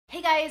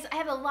Hey guys, I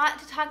have a lot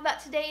to talk about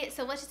today,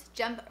 so let's just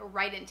jump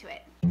right into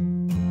it.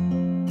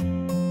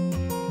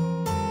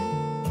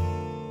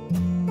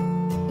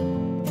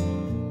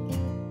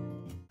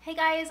 Hey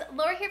guys,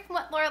 Laura here from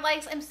What Laura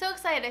Likes. I'm so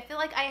excited. I feel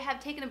like I have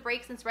taken a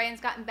break since Ryan's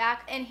gotten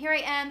back, and here I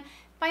am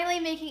finally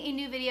making a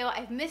new video.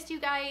 I've missed you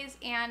guys,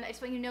 and I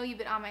just want you to know you've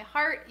been on my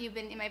heart, you've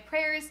been in my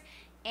prayers,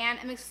 and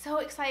I'm so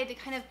excited to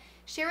kind of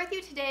share with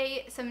you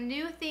today some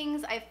new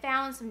things I've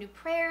found, some new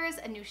prayers,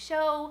 a new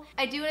show.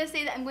 I do want to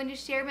say that I'm going to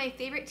share my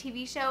favorite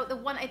TV show, the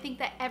one I think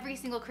that every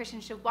single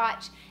Christian should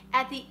watch,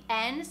 at the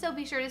end, so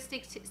be sure to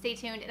stay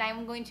tuned, and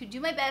I'm going to do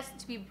my best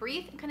to be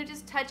brief and kind of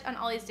just touch on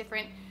all these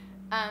different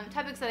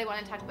topics that I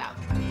want to talk about.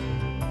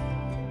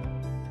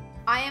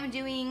 I am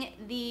doing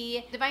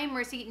the Divine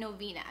Mercy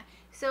Novena.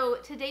 So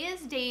today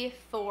is day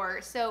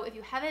 4, so if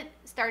you haven't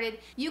started,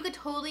 you could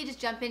totally just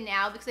jump in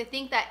now, because I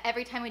think that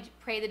every time we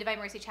pray the Divine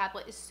Mercy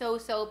Chaplet is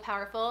so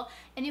powerful.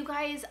 And you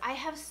guys, I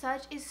have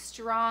such a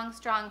strong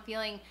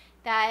feeling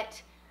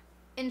that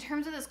in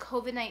terms of this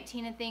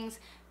COVID-19 and things,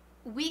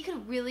 we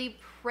could really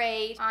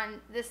pray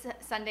on this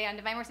Sunday, on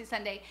Divine Mercy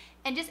Sunday,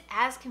 and just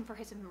ask Him for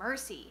His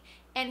mercy.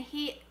 And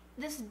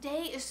this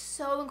day is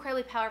so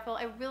incredibly powerful.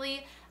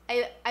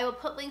 I will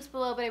put links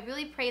below, but I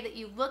really pray that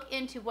you look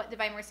into what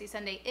Divine Mercy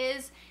Sunday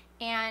is,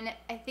 and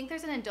I think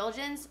there's an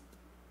indulgence,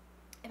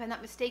 if I'm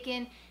not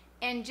mistaken,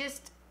 and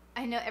just,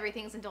 I know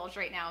everything's indulged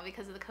right now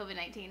because of the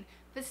COVID-19,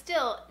 but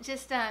still,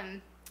 just,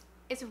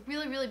 it's a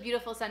really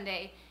beautiful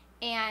Sunday,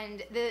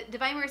 and the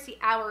Divine Mercy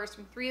hours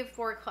from 3 to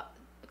 4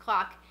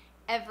 o'clock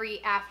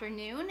every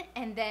afternoon,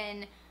 and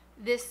then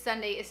this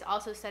Sunday is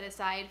also set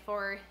aside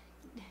for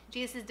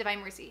Jesus' divine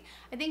mercy.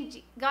 I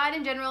think God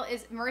in general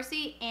is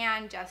mercy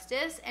and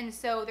justice, and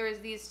so there's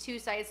these two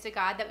sides to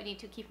God that we need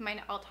to keep in mind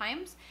at all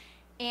times,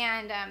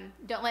 and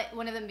don't let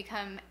one of them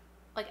become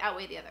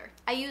outweigh the other.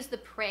 I use the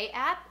Pray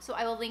app, so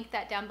I will link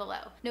that down below.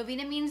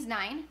 Novena means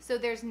 9, so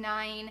there's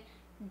 9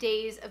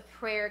 days of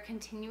prayer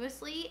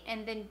continuously,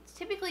 and then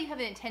typically you have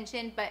an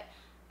intention, but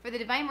for the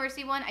Divine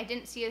Mercy one, I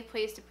didn't see a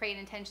place to pray an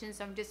intention,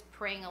 so I'm just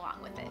praying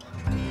along with it.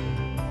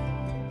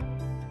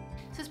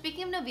 So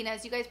speaking of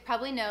novenas, you guys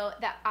probably know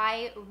that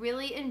I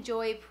really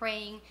enjoy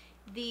praying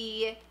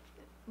the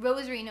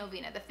Rosary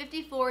Novena, the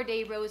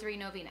 54-day Rosary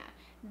Novena.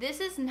 This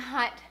is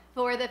not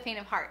for the faint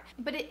of heart,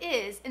 but it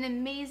is an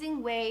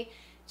amazing way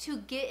to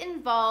get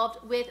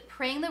involved with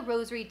praying the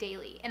Rosary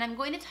daily. And I'm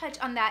going to touch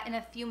on that in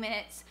a few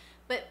minutes,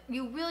 but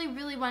you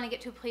really want to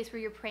get to a place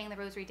where you're praying the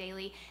Rosary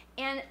daily.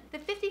 And the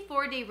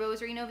 54-day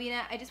Rosary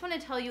Novena, I just want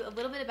to tell you a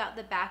little bit about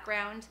the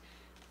background,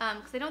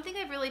 because I don't think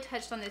I've really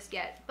touched on this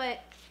yet, but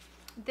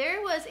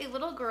there was a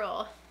little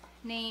girl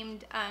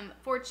named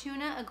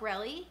Fortuna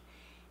Agrelli,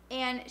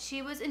 and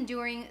she was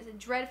enduring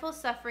dreadful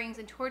sufferings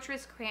and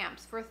torturous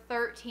cramps for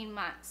 13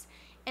 months.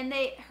 And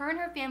her and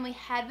her family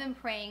had been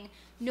praying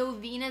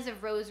novenas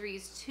of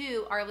rosaries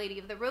to Our Lady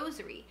of the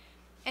Rosary.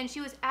 And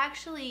she was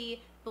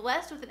actually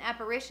blessed with an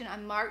apparition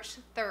on March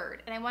 3rd.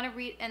 And I want to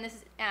read, and this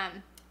is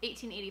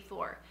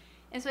 1884.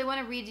 And so I want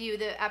to read you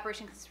the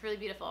apparition because it's really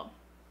beautiful.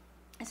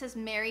 It says,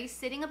 Mary,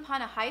 sitting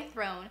upon a high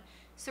throne,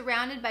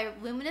 surrounded by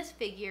luminous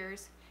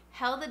figures,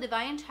 held the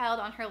divine child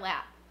on her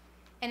lap,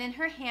 and in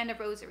her hand a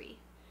rosary.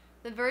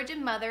 The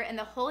Virgin Mother and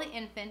the Holy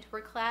Infant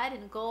were clad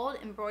in gold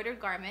embroidered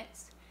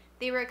garments.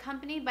 They were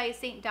accompanied by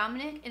Saint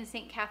Dominic and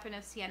Saint Catherine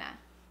of Siena.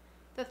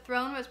 The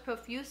throne was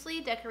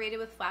profusely decorated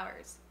with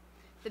flowers.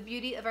 The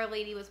beauty of Our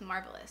Lady was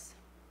marvelous.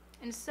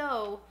 And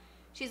so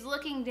she's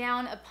looking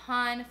down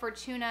upon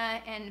Fortuna,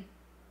 and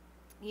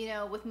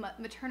with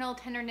maternal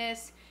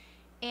tenderness,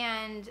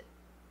 and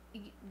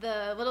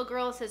the little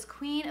girl says,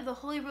 Queen of the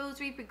Holy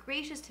Rosary, be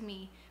gracious to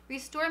me.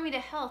 Restore me to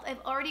health.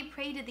 I've already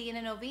prayed to thee in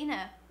a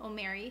novena, O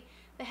Mary,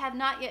 but have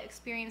not yet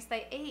experienced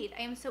thy aid.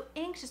 I am so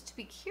anxious to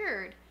be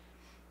cured.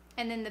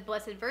 And then the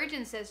Blessed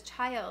Virgin says,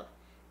 Child,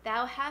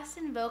 thou hast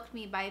invoked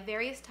me by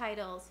various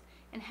titles,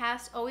 and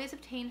hast always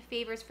obtained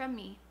favors from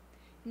me.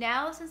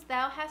 Now, since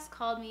thou hast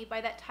called me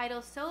by that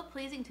title so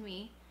pleasing to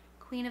me,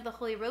 Queen of the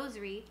Holy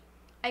Rosary,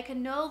 I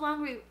can no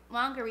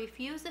longer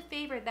refuse the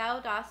favor thou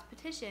dost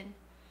petition.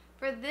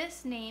 For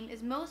this name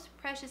is most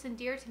precious and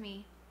dear to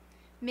me.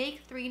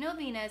 Make 3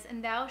 novenas,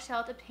 and thou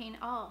shalt obtain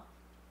all.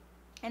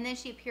 And then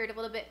she appeared a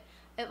little bit,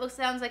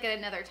 sounds like at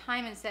another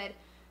time, and said,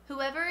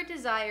 Whoever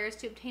desires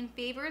to obtain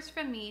favors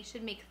from me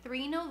should make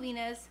 3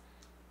 novenas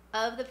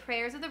of the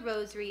prayers of the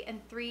Rosary and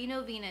 3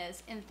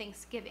 novenas in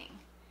thanksgiving.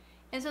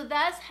 And so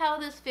that's how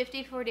this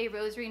 54-day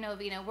Rosary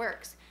Novena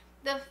works.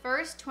 The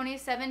first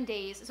 27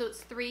 days, so it's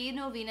 3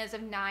 novenas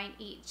of 9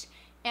 each.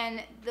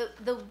 And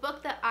the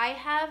book that I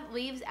have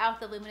leaves out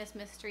the luminous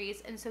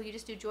mysteries, and so you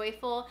just do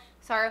joyful,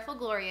 sorrowful,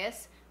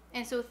 glorious,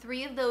 and so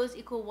 3 of those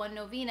equal 1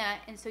 novena,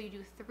 and so you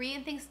do 3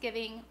 in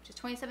Thanksgiving, which is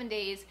 27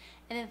 days,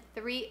 and then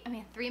 3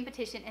 in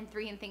petition and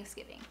 3 in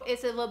Thanksgiving.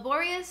 It's a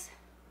laborious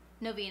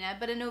novena,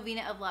 but a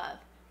novena of love.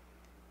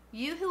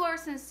 You who are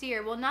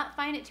sincere will not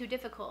find it too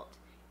difficult,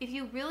 if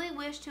you really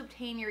wish to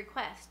obtain your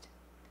request.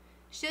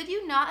 Should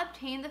you not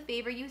obtain the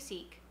favor you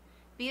seek,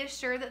 be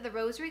assured that the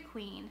Rosary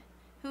Queen,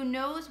 who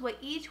knows what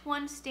each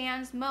one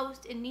stands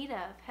most in need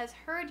of, has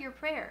heard your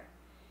prayer.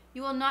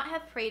 You will not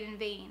have prayed in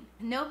vain.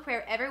 No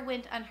prayer ever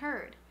went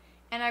unheard,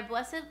 and our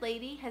Blessed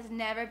Lady has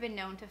never been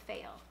known to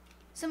fail.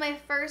 So my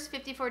first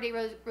 54-day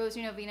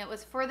Rosary Novena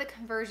was for the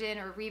conversion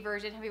or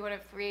reversion, however you want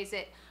to phrase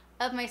it,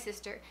 of my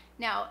sister.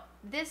 Now,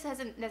 this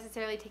hasn't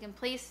necessarily taken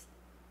place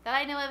that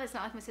I know of. It's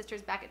not like my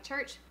sister's back at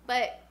church,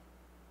 but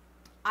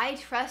I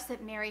trust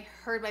that Mary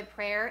heard my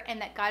prayer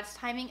and that God's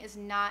timing is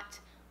not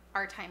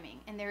our timing,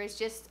 and there is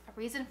just a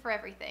reason for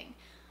everything.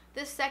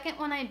 The second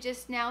one I'm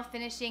just now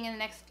finishing in the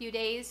next few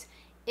days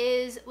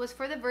was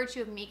for the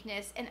virtue of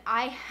meekness, and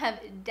I have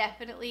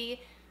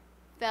definitely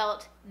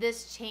felt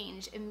this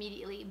change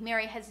immediately.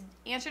 Mary has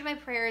answered my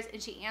prayers,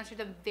 and she answered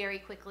them very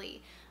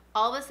quickly.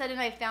 All of a sudden,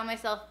 I found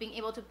myself being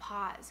able to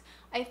pause.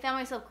 I found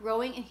myself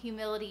growing in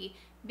humility,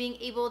 being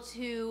able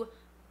to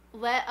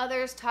let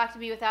others talk to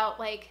me without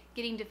like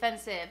getting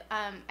defensive.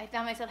 I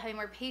found myself having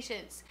more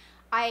patience.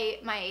 My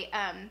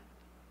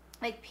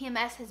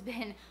PMS has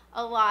been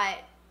a lot.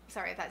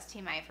 Sorry if that's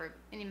TMI for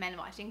any men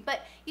watching,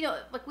 but you know,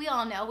 like we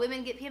all know,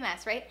 women get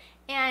PMS, right?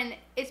 And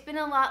it's been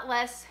a lot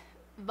less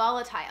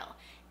volatile,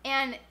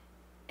 and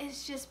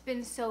it's just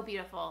been so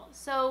beautiful.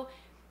 So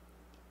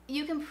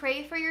you can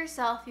pray for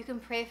yourself, you can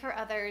pray for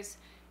others.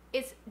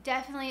 It's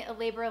definitely a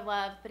labor of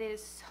love, but it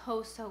is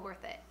so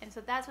worth it. And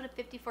so that's what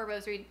a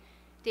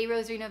 54-day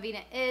Rosary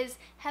Novena is.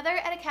 Heather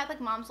at A Catholic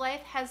Mom's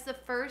Life has the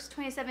first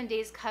 27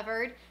 days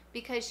covered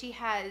because she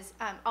has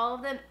all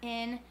of them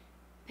in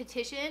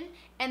petition,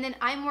 and then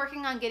I'm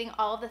working on getting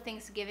all of the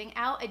Thanksgiving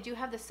out. I do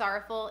have the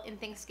Sorrowful and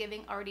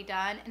Thanksgiving already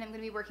done, and I'm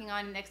going to be working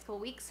on in the next couple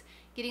weeks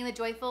getting the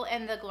Joyful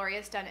and the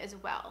Glorious done as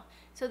well.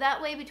 So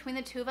that way, between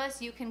the two of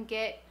us, you can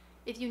get,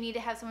 if you need to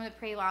have someone to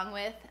pray along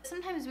with.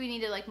 Sometimes we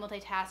need to like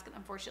multitask,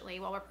 unfortunately,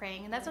 while we're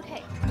praying, and that's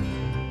okay.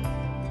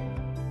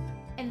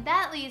 And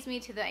that leads me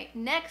to the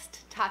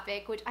next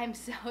topic, which I'm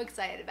so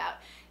excited about.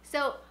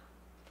 So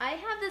I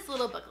have this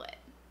little booklet.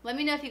 Let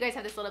me know if you guys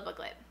have this little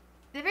booklet.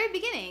 The very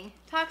beginning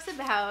talks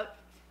about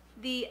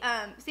the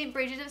St.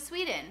 Bridget of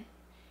Sweden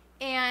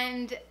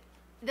and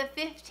the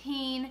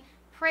 15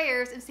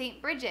 prayers of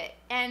St. Bridget.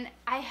 And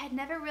I had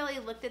never really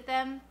looked at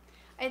them.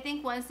 I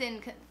think once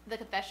in the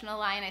confessional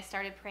line I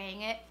started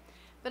praying it,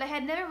 but I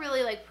had never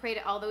really like prayed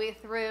it all the way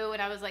through,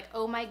 and I was like,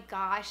 oh my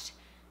gosh,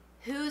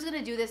 who's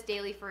gonna do this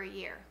daily for a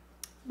year?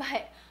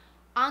 But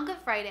on Good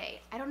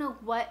Friday, I don't know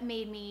what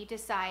made me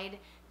decide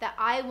that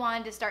I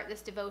wanted to start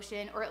this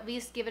devotion, or at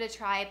least give it a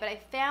try, but I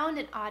found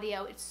an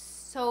audio. It's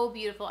so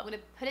beautiful. I'm going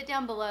to put it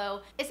down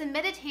below. It's a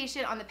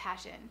meditation on the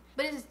Passion,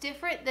 but it's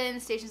different than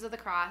Stations of the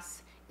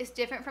Cross. It's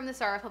different from the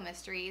Sorrowful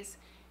Mysteries.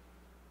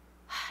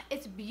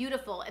 It's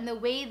beautiful, and the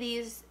way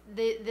this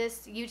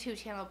YouTube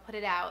channel put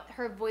it out,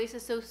 her voice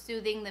is so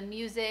soothing, the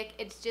music,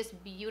 it's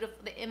just beautiful,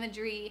 the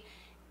imagery,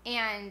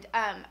 and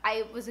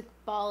I was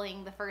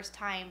bawling the first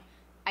time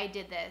I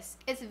did this.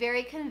 It's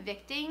very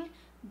convicting,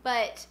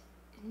 but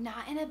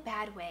not in a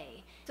bad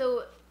way.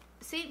 So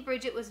St.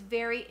 Bridget was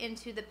very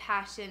into the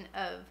Passion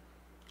of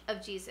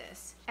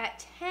Jesus.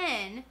 At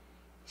 10,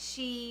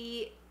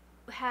 she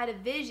had a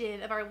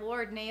vision of our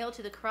Lord nailed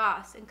to the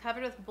cross and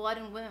covered with blood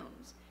and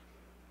wounds.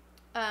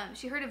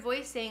 She heard a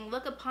voice saying,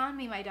 "Look upon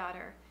me, my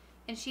daughter."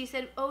 And she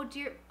said, oh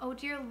dear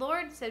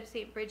Lord," said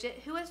St.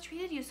 Bridget, "who has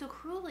treated you so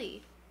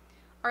cruelly?"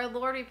 Our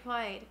Lord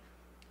replied,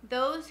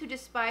 "Those who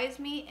despise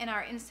me and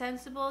are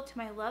insensible to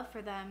my love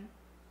for them."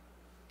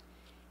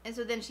 And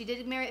so then she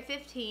did marry at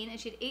 15, and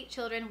she had 8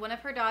 children. One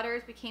of her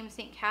daughters became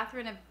St.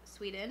 Catherine of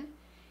Sweden.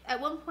 At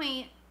one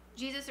point,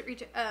 Jesus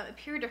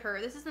appeared to her.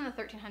 This is in the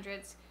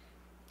 1300s.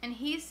 And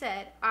he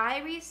said, "I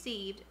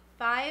received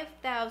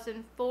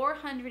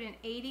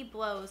 5,480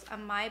 blows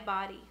on my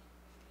body.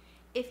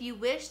 If you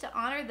wish to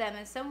honor them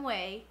in some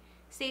way,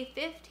 say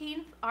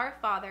 15 Our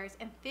Fathers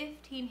and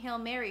 15 Hail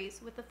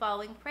Marys with the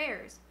following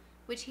prayers,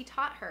 which he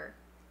taught her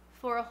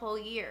for a whole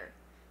year.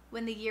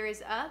 When the year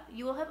is up,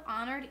 you will have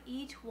honored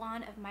each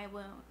one of my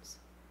wounds."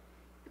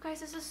 You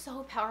guys, this is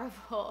so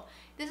powerful.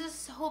 This is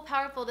so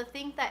powerful to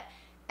think that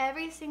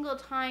every single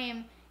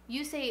time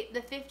you say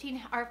the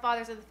 15 Our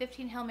Fathers and the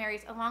 15 Hail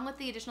Marys along with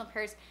the additional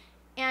prayers,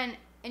 and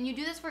you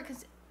do this for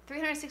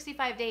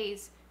 365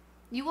 days,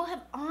 you will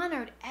have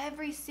honored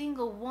every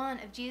single one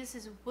of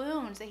Jesus's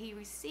wounds that he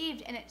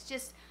received. And it's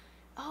just,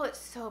 oh, it's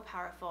so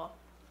powerful.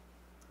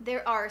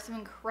 There are some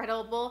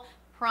incredible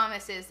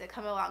promises that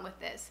come along with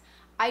this.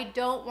 I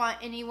don't want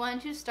anyone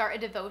to start a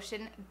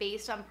devotion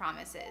based on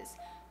promises,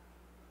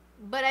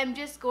 but I'm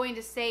just going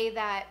to say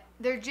that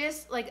they're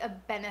just like a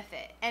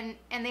benefit, and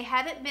they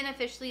haven't been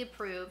officially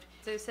approved.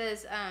 So it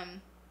says,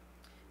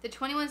 the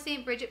 21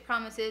 St. Bridget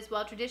promises,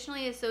 while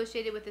traditionally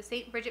associated with the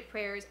St. Bridget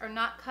prayers, are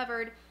not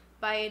covered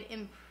by an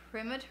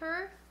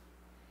imprimatur.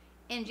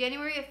 In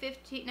January of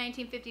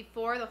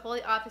 1954, the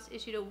Holy Office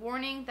issued a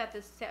warning that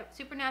the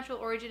supernatural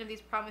origin of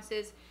these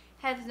promises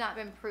has not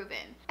been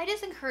proven. I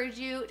just encourage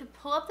you to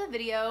pull up the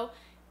video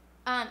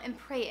and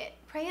pray it.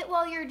 Pray it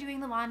while you're doing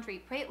the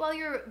laundry. Pray it while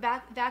you're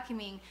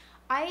vacuuming.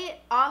 I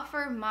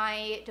offer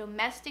my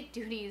domestic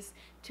duties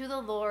to the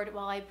Lord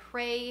while I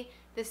pray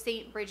the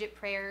St. Bridget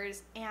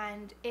prayers,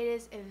 and it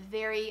is a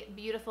very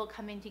beautiful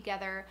coming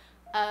together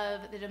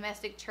of the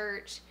domestic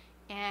church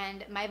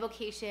and my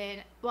vocation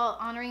while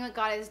honoring what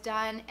God has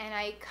done. And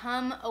I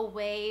come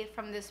away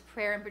from this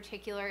prayer in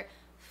particular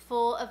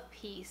full of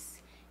peace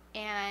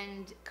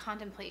and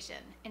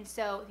contemplation. And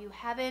so if you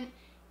haven't,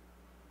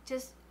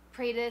 just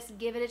pray this,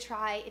 give it a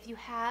try. If you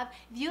have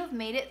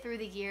made it through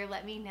the year,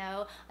 let me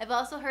know. I've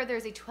also heard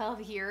there's a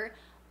 12-year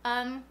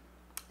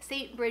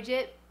St.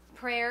 Bridget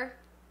prayer,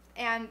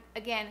 and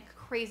again,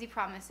 crazy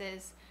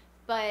promises,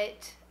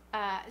 but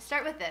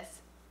start with this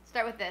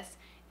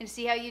and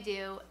see how you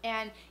do.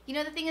 And you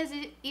know, the thing is,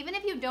 even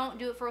if you don't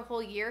do it for a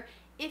whole year,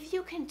 if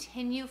you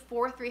continue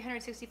for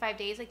 365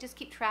 days, like just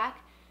keep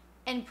track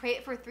and pray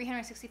it for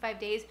 365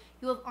 days,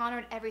 you will have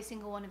honored every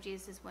single one of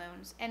Jesus's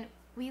wounds. And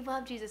we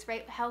love Jesus,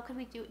 right? How could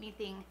we do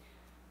anything,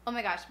 oh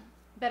my gosh,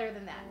 better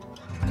than that?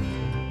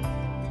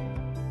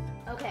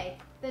 Okay,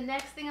 the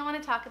next thing I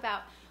want to talk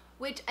about,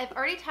 which I've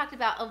already talked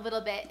about a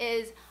little bit,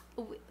 is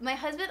my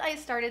husband and I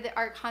started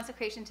our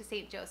consecration to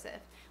St.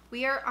 Joseph.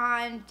 We are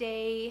on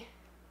day,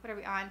 what are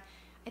we on?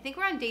 I think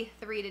we're on day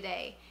 3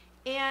 today.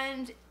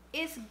 And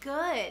it's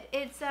good.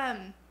 It's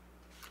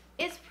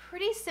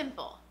pretty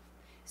simple.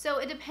 So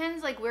it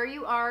depends like where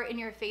you are in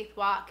your faith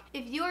walk.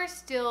 If you are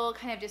still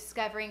kind of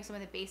discovering some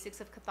of the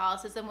basics of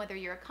Catholicism, whether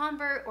you're a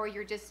convert or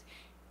you're just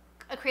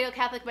a cradle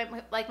Catholic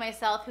like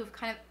myself who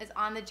kind of is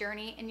on the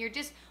journey and you're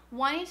just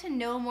wanting to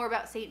know more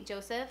about St.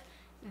 Joseph,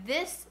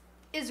 this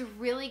is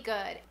really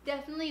good.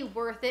 Definitely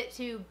worth it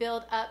to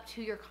build up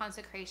to your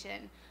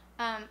consecration.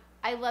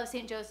 I love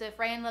St. Joseph.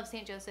 Ryan loves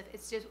St. Joseph.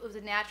 It was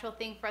a natural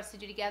thing for us to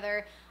do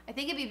together. I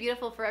think it'd be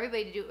beautiful for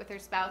everybody to do it with their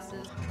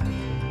spouses.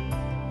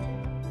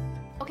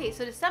 Okay,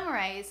 so to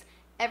summarize,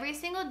 every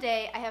single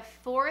day I have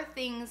 4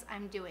 things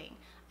I'm doing.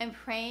 I'm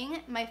praying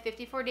my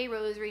 54-day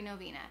Rosary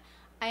Novena.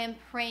 I am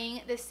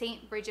praying the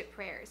St. Bridget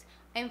prayers.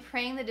 I'm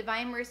praying the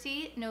Divine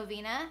Mercy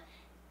Novena,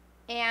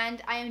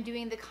 and I am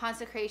doing the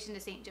consecration to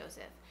St.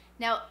 Joseph.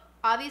 Now,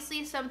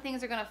 obviously some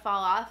things are going to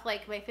fall off,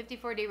 like my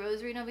 54-day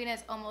Rosary Novena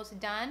is almost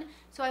done,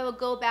 so I will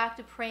go back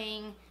to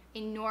praying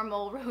a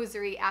normal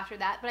rosary after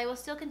that, but I will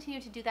still continue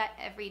to do that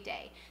every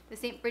day. The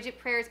St. Bridget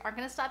prayers aren't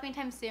going to stop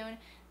anytime soon.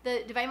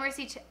 The Divine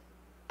Mercy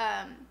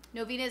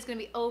Novena is going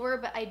to be over,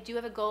 but I do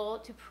have a goal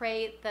to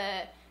pray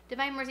the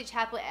Divine Mercy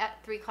Chaplet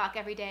at 3 o'clock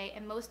every day,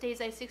 and most days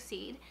I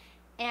succeed.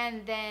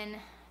 And then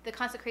the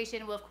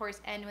consecration will of course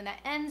end when that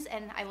ends,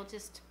 and I will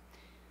just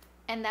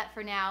end that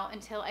for now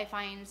until I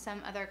find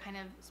some other kind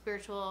of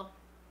spiritual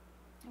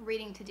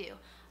reading to do.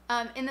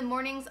 In the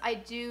mornings, I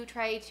do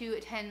try to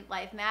attend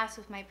live mass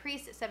with my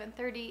priest at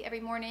 7:30 every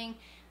morning.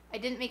 I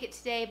didn't make it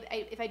today, but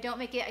if I don't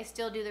make it, I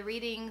still do the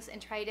readings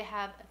and try to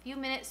have a few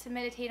minutes to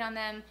meditate on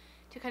them,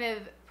 to kind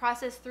of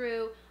process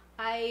through.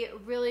 I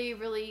really,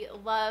 really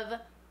love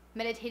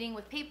meditating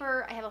with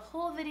paper. I have a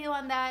whole video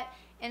on that,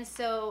 and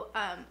so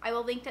I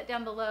will link that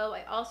down below.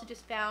 I also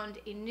just found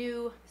a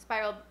new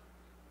spiral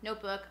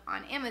notebook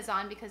on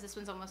Amazon because this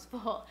one's almost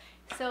full.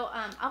 So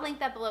I'll link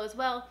that below as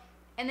well.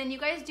 And then you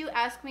guys do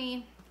ask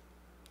me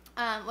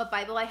what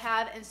Bible I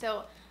have, and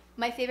so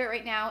my favorite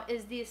right now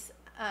is this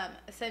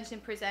Ascension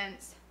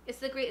Presents. It's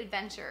the Great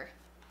Adventure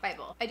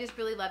Bible. I just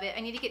really love it.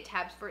 I need to get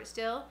tabs for it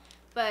still,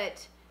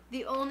 but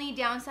the only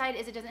downside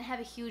is it doesn't have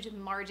a huge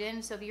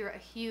margin. So if you're a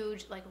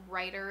huge like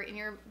writer in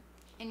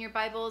your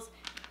Bibles,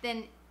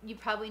 then you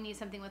probably need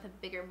something with a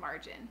bigger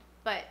margin.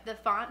 But the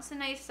font's a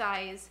nice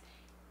size,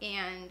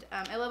 and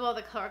I love all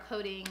the color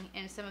coding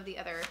and some of the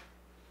other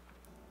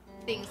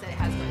things that it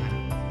has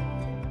going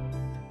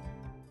on.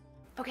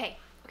 Okay,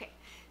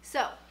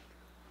 so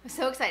I'm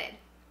so excited.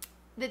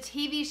 The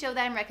TV show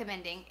that I'm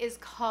recommending is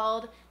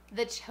called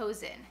The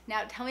Chosen.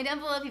 Now tell me down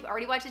below if you've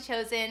already watched The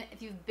Chosen,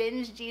 if you've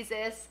binged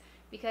Jesus,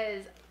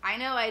 because I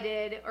know I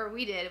did, or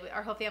we did,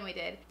 our whole family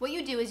did. What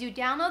you do is you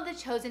download the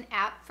Chosen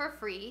app for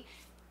free,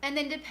 and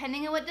then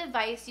depending on what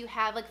device you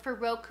have, like for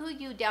Roku,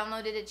 you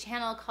downloaded a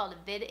channel called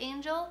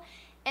VidAngel,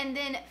 and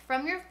then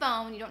from your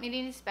phone, you don't need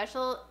any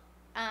special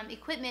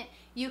equipment,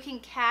 you can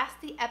cast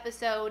the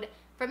episode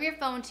from your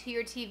phone to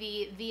your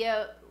TV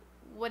via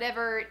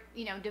whatever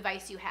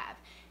device you have.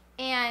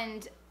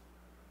 And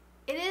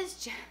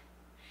it's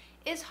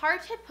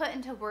hard to put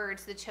into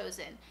words, The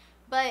Chosen,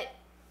 but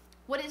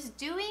what it's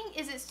doing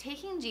is it's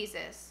taking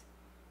Jesus,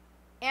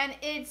 and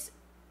it's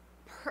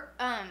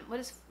what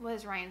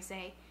does Ryan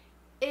say?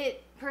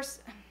 It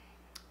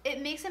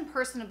makes him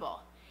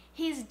personable.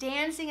 He's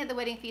dancing at the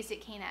wedding feast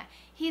at Cana.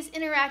 He's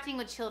interacting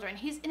with children.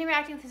 He's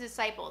interacting with his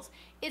disciples.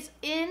 It's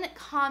in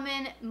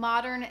common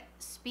modern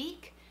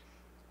speak,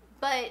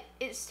 but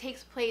it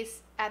takes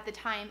place at the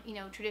time,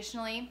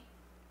 traditionally.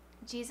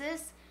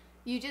 Jesus,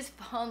 you just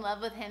fall in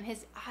love with him.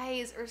 His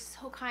eyes are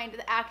so kind.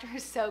 The actor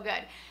is so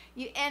good.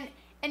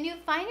 And you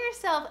find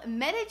yourself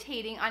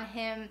meditating on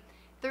him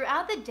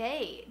throughout the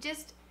day.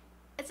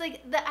 It's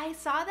like I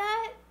saw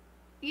that.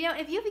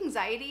 If you have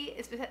anxiety,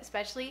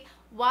 especially,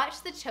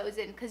 watch The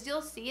Chosen, because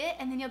you'll see it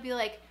and then you'll be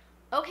like,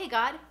 okay,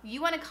 God,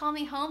 you want to call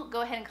me home?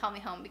 Go ahead and call me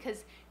home,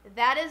 because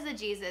that is the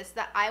Jesus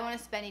that I want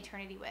to spend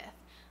eternity with.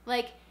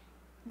 Like,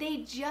 they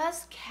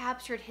just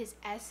captured his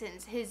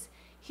essence, his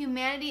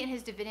humanity and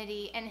his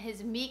divinity and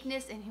his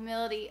meekness and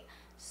humility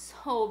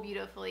so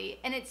beautifully.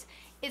 And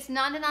it's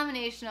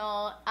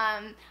non-denominational.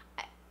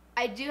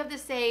 I do have to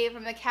say,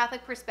 from the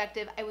Catholic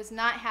perspective, I was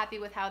not happy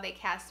with how they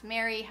cast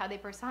Mary, how they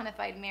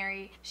personified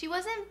Mary. She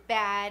wasn't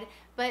bad,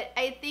 but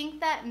I think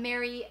that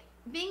Mary,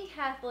 being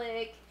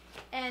Catholic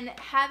and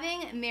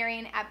having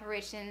Marian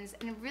apparitions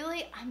and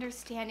really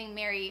understanding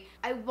Mary,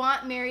 I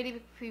want Mary to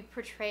be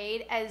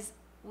portrayed as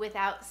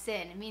without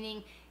sin,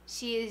 meaning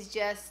she is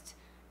just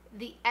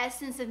the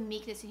essence of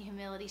meekness and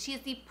humility. She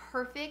is the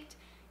perfect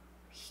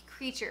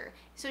creature.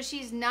 So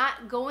she's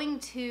not going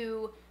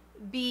to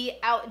be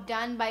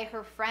outdone by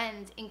her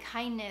friends in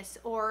kindness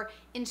or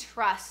in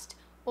trust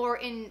or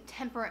in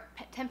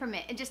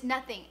temperament, and just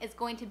nothing is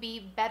going to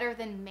be better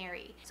than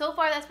Mary. So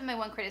far, that's been my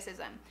one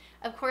criticism.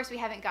 Of course, we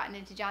haven't gotten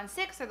into John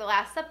 6 or the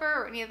Last Supper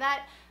or any of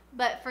that,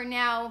 but for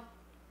now,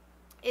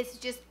 it's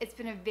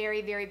been a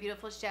very, very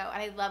beautiful show,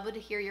 and I'd love to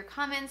hear your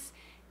comments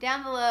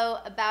down below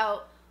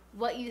about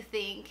what you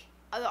think.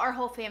 Our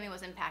whole family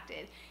was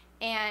impacted,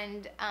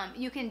 and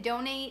you can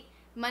donate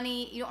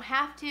money. You don't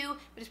have to,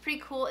 but it's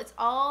pretty cool. It's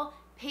all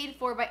paid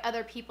for by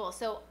other people.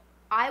 So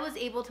I was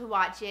able to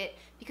watch it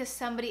because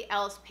somebody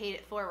else paid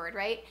it forward,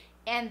 right?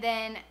 And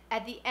then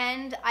at the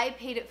end, I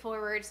paid it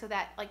forward so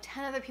that like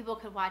 10 other people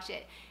could watch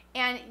it.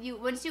 And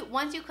once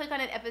you click on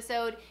an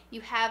episode,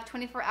 you have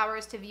 24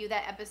 hours to view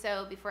that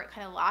episode before it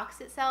kind of locks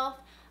itself.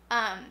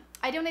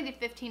 I donated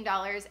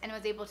 $15 and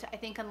was able to, I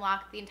think,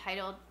 unlock the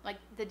entitled, like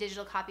the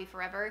digital copy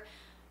forever.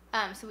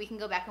 So we can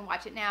go back and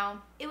watch it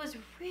now. It was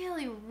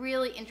really,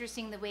 really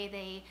interesting the way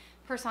they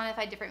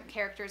personified different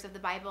characters of the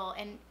Bible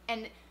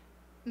and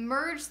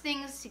merged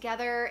things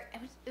together.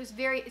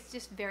 It's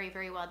just very,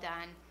 very well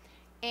done.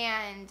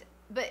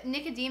 But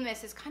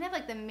Nicodemus is kind of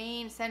like the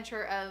main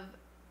center of,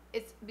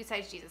 it's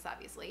besides Jesus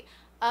obviously,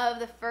 of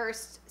the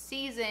first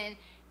season.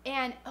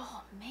 And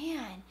oh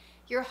man,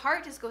 your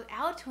heart just goes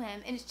out to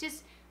him. And it's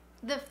just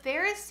the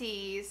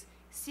Pharisees,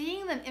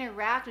 seeing them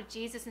interact with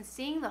Jesus and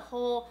seeing the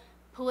whole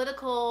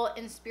political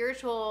and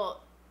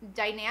spiritual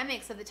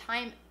dynamics of the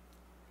time,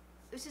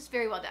 it was just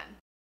very well done.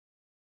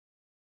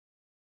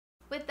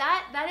 With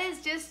that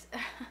is just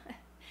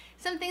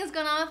some things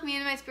going on with me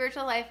in my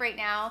spiritual life right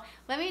now.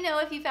 Let me know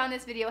if you found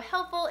this video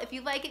helpful. If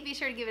you like it, be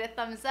sure to give it a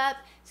thumbs up.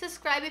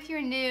 Subscribe if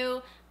you're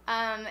new.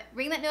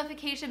 Ring that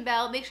notification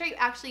bell. Make sure you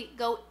actually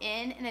go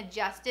in and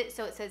adjust it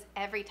so it says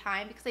every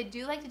time, because I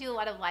do like to do a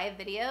lot of live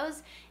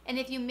videos. And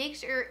if you make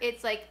sure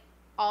it's like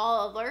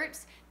all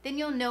alerts, then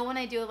you'll know when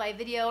I do a live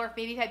video, or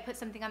maybe if I put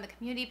something on the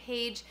community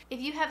page. If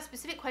you have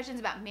specific questions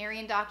about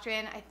Marian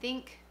doctrine, I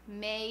think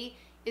May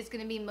is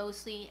going to be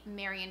mostly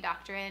Marian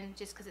doctrine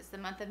just because it's the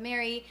month of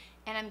Mary,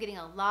 and I'm getting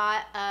a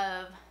lot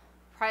of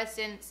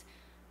Protestants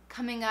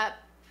coming up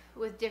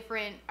with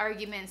different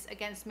arguments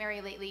against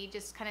Mary lately,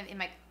 just kind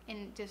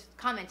of just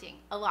commenting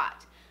a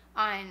lot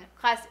on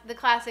the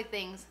classic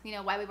things, you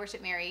know, why we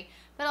worship Mary,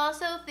 but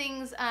also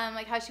things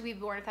like how should we be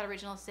born without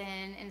original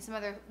sin and some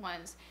other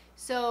ones.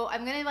 So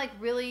I'm gonna like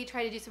really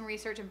try to do some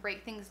research and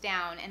break things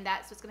down, and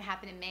that's what's gonna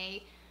happen in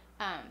May.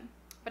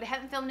 But I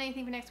haven't filmed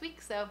anything for next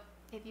week, so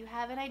if you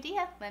have an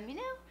idea, let me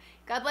know.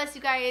 God bless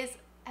you guys.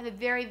 Have a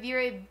very,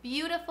 very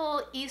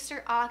beautiful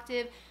Easter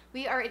octave.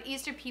 We are an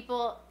Easter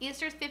people.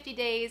 Easter's 50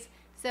 days,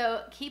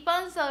 so keep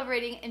on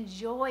celebrating.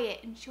 Enjoy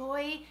it.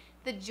 Enjoy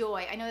the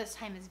joy. I know this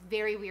time is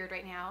very weird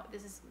right now.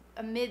 This is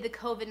amid the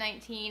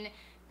COVID-19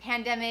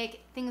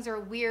 pandemic. Things are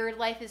weird.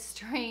 Life is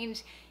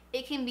strange.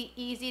 It can be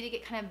easy to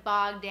get kind of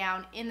bogged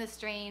down in the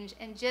strange,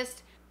 and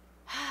just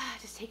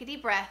take a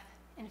deep breath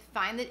and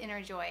find the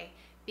inner joy,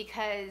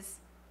 because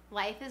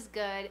life is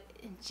good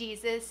and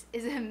Jesus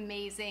is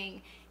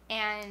amazing,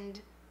 and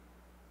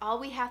all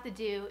we have to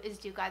do is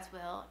do God's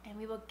will, and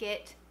we will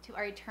get to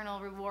our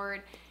eternal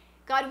reward,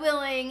 God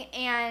willing.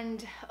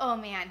 And oh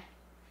man,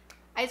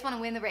 I just want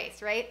to win the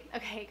race, right?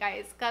 Okay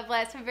guys, God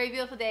bless. Have a very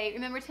beautiful day.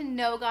 Remember to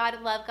know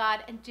God, love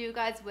God, and do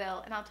God's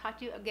will, and I'll talk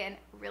to you again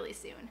really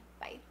soon.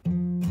 Bye.